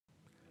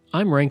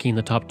I'm ranking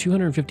the top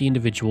 250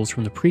 individuals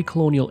from the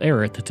pre-colonial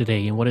era to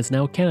today in what is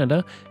now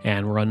Canada,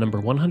 and we're on number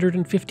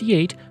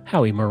 158,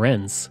 Howie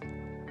Morenz.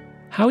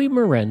 Howie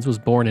Morenz was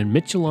born in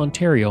Mitchell,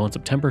 Ontario on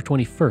September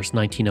 21,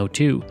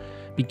 1902.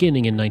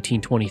 Beginning in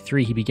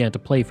 1923, he began to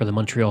play for the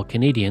Montreal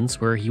Canadiens,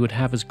 where he would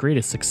have his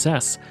greatest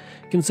success.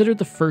 Considered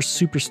the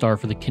first superstar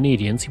for the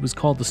Canadiens, he was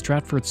called the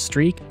Stratford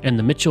Streak and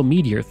the Mitchell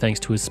Meteor thanks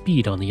to his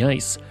speed on the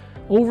ice.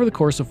 Over the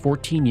course of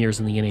 14 years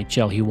in the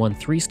NHL, he won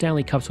 3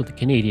 Stanley Cups with the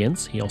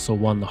Canadiens. He also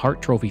won the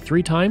Hart Trophy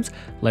 3 times,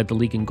 led the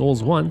league in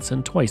goals once,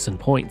 and twice in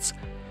points.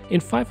 In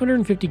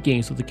 550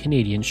 games with the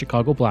Canadiens,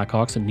 Chicago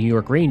Blackhawks, and New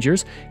York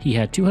Rangers, he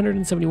had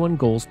 271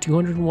 goals,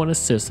 201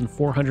 assists, and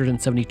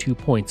 472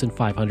 points in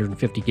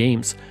 550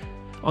 games.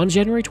 On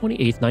January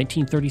 28,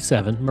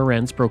 1937,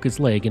 Morenz broke his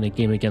leg in a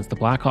game against the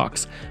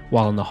Blackhawks.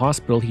 While in the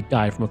hospital, he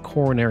died from a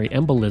coronary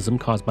embolism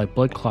caused by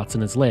blood clots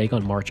in his leg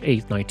on March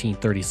 8,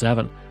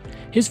 1937.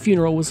 His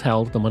funeral was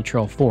held at the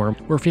Montreal Forum,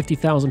 where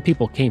 50,000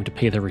 people came to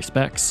pay their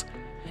respects.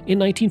 In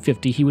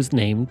 1950, he was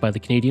named by the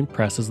Canadian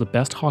press as the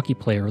best hockey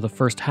player of the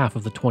first half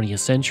of the 20th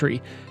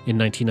century. In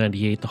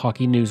 1998, the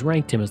Hockey News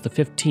ranked him as the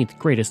 15th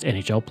greatest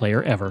NHL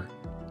player ever.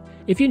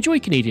 If you enjoy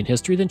Canadian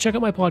history, then check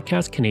out my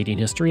podcast, Canadian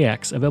History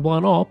X, available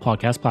on all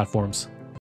podcast platforms.